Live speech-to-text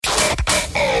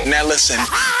Now listen,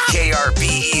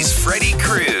 KRBE's Freddie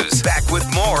Cruz back with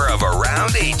more of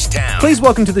Around H-Town. Please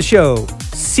welcome to the show,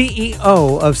 CEO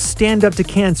of Stand Up to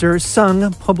Cancer, Sung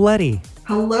Pobletti.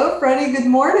 Hello, Freddie. Good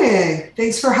morning.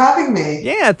 Thanks for having me.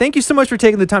 Yeah, thank you so much for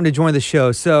taking the time to join the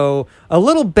show. So, a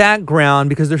little background,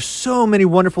 because there's so many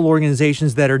wonderful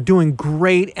organizations that are doing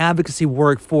great advocacy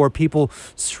work for people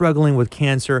struggling with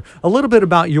cancer. A little bit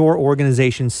about your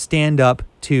organization, Stand Up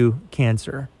to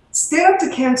Cancer. Stand Up to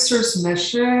Cancer's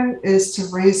mission is to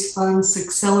raise funds to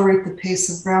accelerate the pace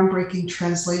of groundbreaking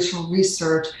translational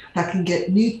research that can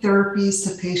get new therapies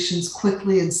to patients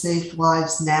quickly and save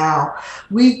lives now.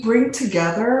 We bring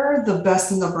together the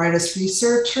best and the brightest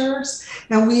researchers,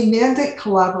 and we mandate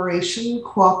collaboration,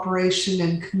 cooperation,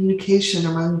 and communication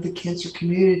among the cancer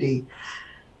community.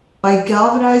 By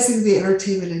galvanizing the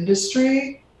entertainment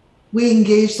industry, we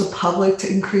engage the public to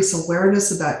increase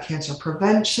awareness about cancer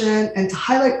prevention and to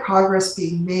highlight progress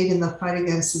being made in the fight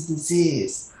against the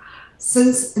disease.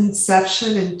 Since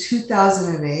inception in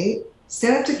 2008,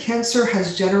 Stand Up to Cancer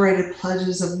has generated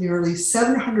pledges of nearly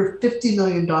 $750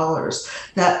 million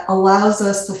that allows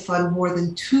us to fund more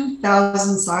than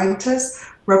 2,000 scientists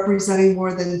representing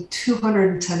more than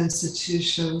 210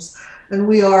 institutions. And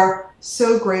we are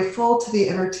so grateful to the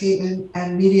entertainment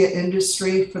and media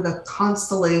industry for the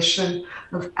constellation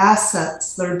of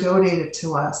assets that are donated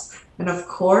to us. And of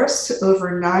course, to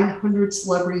over 900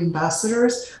 celebrity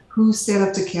ambassadors who stand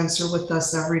up to cancer with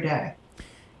us every day.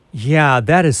 Yeah,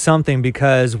 that is something,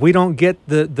 because we don't get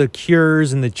the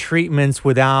cures and the treatments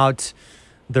without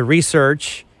the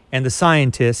research and the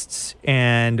scientists.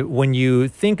 And when you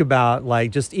think about, like,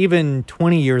 just even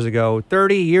 20 years ago,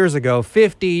 30 years ago,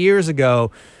 50 years ago,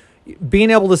 being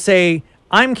able to say,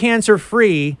 I'm cancer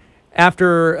free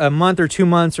after a month or 2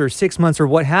 months or 6 months or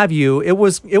what have you, it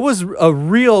was a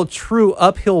real true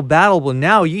uphill battle. But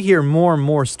now you hear more and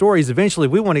more stories. Eventually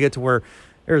we want to get to where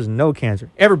there's no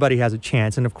cancer. Everybody has a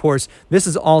chance. And of course, this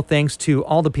is all thanks to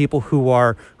all the people who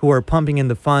are pumping in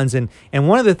the funds. And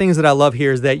one of the things that I love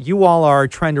here is that you all are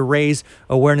trying to raise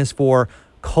awareness for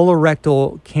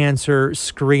colorectal cancer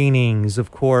screenings. Of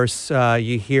course,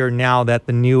 you hear now that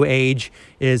the new age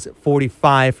is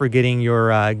 45 for getting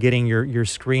your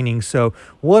screening. So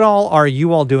what all are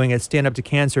you all doing at Stand Up to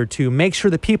Cancer to make sure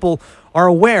that people are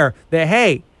aware that,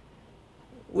 hey,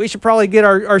 we should probably get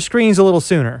our screenings a little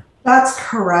sooner? That's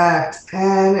correct.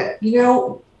 And,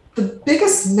 the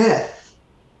biggest myth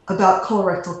about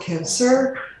colorectal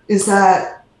cancer is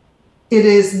that it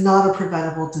is not a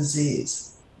preventable disease.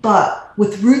 But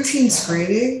with routine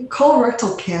screening,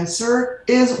 colorectal cancer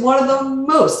is one of the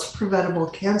most preventable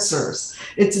cancers.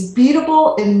 It's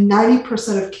beatable in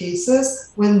 90% of cases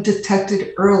when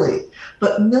detected early.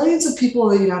 But millions of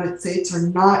people in the United States are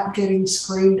not getting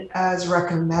screened as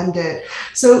recommended.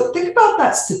 So think about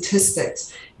that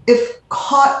statistics. If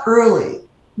caught early,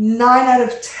 9 out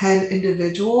of 10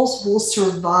 individuals will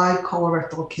survive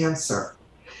colorectal cancer.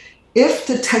 If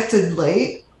detected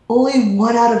late, only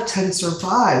 1 out of 10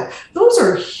 survive. Those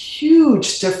are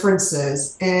huge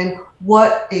differences in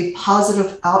what a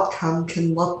positive outcome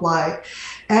can look like.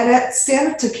 And at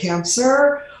Stand Up to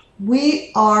Cancer,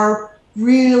 we are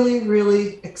really,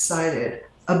 really excited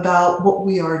about what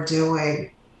we are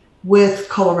doing with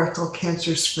colorectal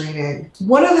cancer screening.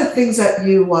 One of the things that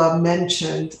you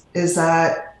mentioned is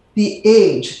that the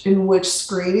age in which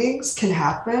screenings can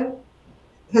happen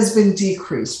has been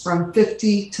decreased from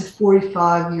 50 to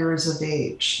 45 years of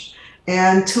age.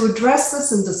 And to address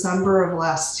this, in December of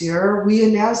last year, we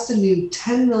announced a new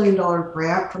 $10 million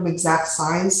grant from Exact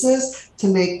Sciences to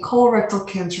make colorectal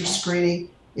cancer screening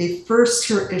a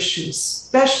first-tier issue,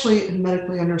 especially in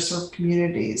medically underserved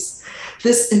communities.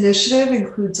 This initiative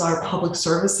includes our public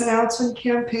service announcement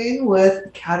campaign with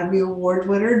Academy Award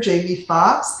winner Jamie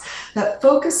Foxx that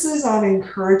focuses on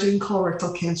encouraging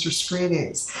colorectal cancer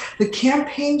screenings. The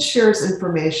campaign shares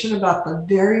information about the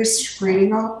various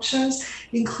screening options,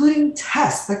 including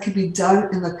tests that can be done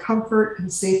in the comfort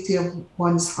and safety of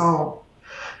one's home.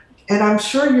 And I'm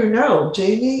sure you know,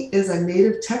 Jamie is a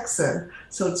native Texan,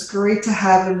 so it's great to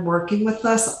have him working with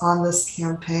us on this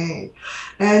campaign.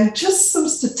 And just some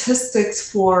statistics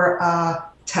for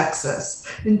Texas.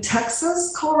 In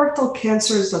Texas, colorectal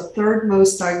cancer is the third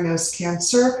most diagnosed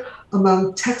cancer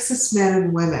among Texas men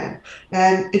and women.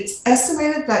 And it's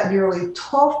estimated that nearly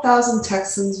 12,000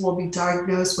 Texans will be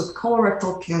diagnosed with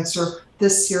colorectal cancer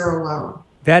this year alone.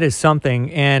 That is something.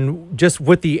 And just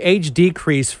with the age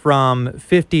decrease from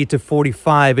 50 to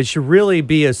 45, it should really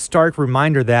be a stark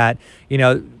reminder that,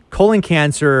 colon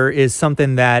cancer is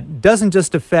something that doesn't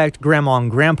just affect grandma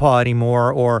and grandpa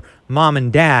anymore or mom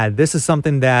and dad. This is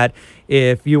something that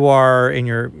if you are in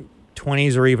your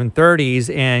 20s or even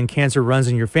 30s and cancer runs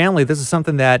in your family, this is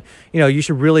something that, you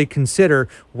should really consider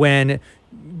when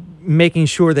making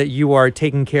sure that you are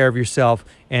taking care of yourself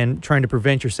and trying to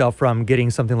prevent yourself from getting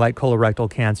something like colorectal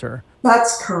cancer.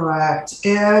 That's correct.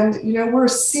 And, we're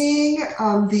seeing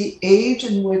the age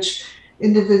in which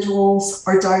individuals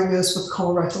are diagnosed with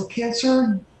colorectal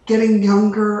cancer getting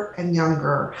younger and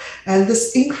younger. And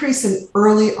this increase in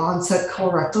early onset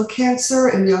colorectal cancer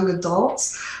in young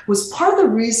adults was part of the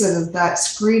reason that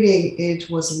screening age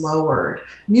was lowered.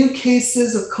 New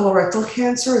cases of colorectal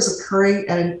cancer is occurring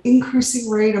at an increasing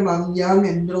rate among young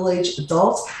and middle-aged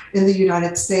adults in the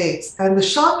United States. And the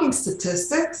shocking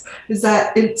statistics is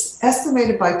that it's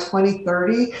estimated by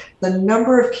 2030, the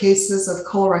number of cases of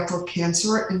colorectal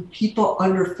cancer in people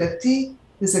under 50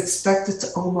 is expected to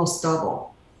almost double.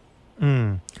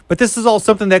 But this is all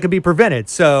something that could be prevented.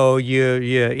 So you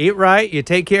eat right, you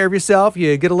take care of yourself,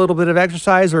 you get a little bit of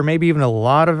exercise, or maybe even a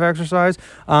lot of exercise.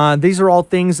 These are all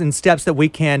things and steps that we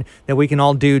can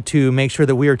all do to make sure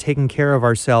that we are taking care of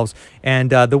ourselves.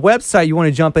 And the website you want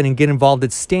to jump in and get involved,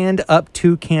 it's Stand Up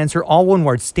to Cancer, all one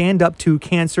word,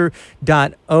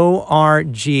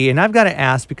 standuptocancer.org. And I've got to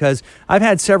ask, because I've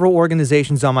had several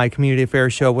organizations on my community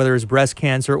affairs show, whether it's breast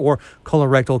cancer or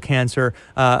colorectal cancer,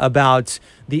 about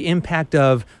the impact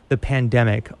of the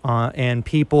pandemic and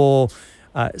people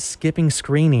skipping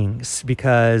screenings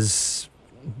because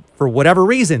for whatever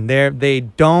reason they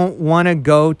don't want to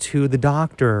go to the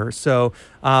doctor. So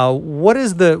what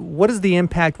is the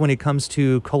impact when it comes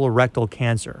to colorectal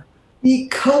cancer? The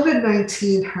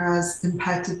COVID-19 has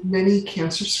impacted many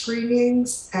cancer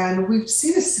screenings, and we've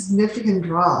seen a significant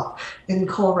drop in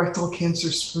colorectal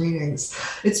cancer screenings.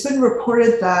 It's been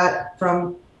reported that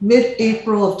from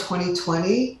mid-April of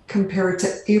 2020 compared to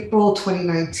April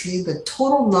 2019, the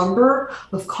total number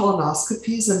of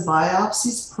colonoscopies and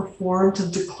biopsies performed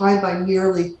have declined by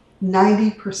nearly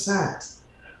 90%.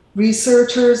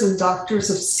 Researchers and doctors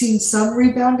have seen some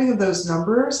rebounding of those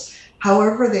numbers.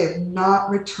 However, they have not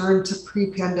returned to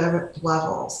pre-pandemic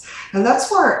levels. And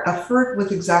that's why our effort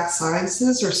with Exact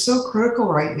Sciences are so critical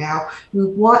right now. We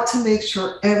want to make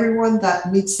sure everyone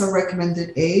that meets the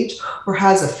recommended age or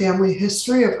has a family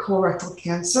history of colorectal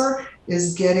cancer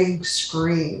is getting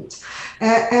screened.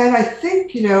 And I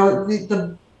think,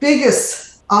 the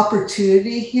biggest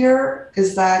opportunity here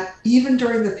is that even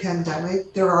during the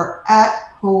pandemic, there are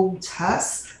at-home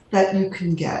tests that you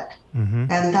can get.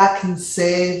 Mm-hmm. And that can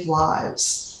save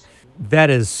lives. That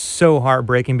is so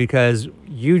heartbreaking because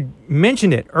you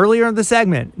mentioned it earlier in the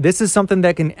segment. This is something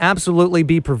that can absolutely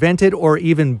be prevented or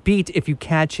even beat if you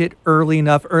catch it early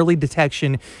enough. Early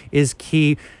detection is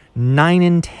key. 9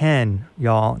 in 10,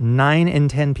 y'all, 9 in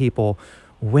 10 people,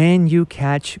 when you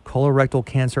catch colorectal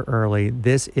cancer early,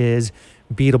 this is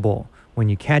beatable. When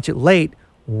you catch it late,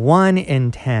 1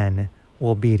 in 10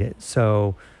 will beat it.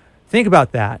 So think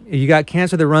about that. If you got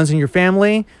cancer that runs in your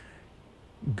family,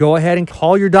 go ahead and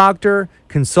call your doctor,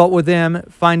 consult with them,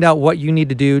 find out what you need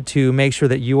to do to make sure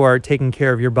that you are taking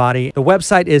care of your body. The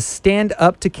website is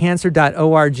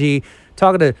standuptocancer.org.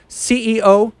 Talking to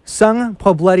CEO Sung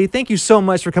Poblete. Thank you so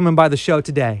much for coming by the show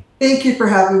today. Thank you for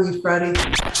having me, Freddie.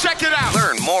 Check it out.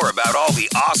 Learn more about all the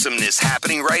awesomeness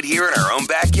happening right here in our own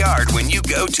backyard when you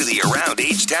go to the Around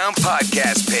H-Town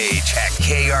podcast page at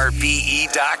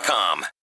krbe.com.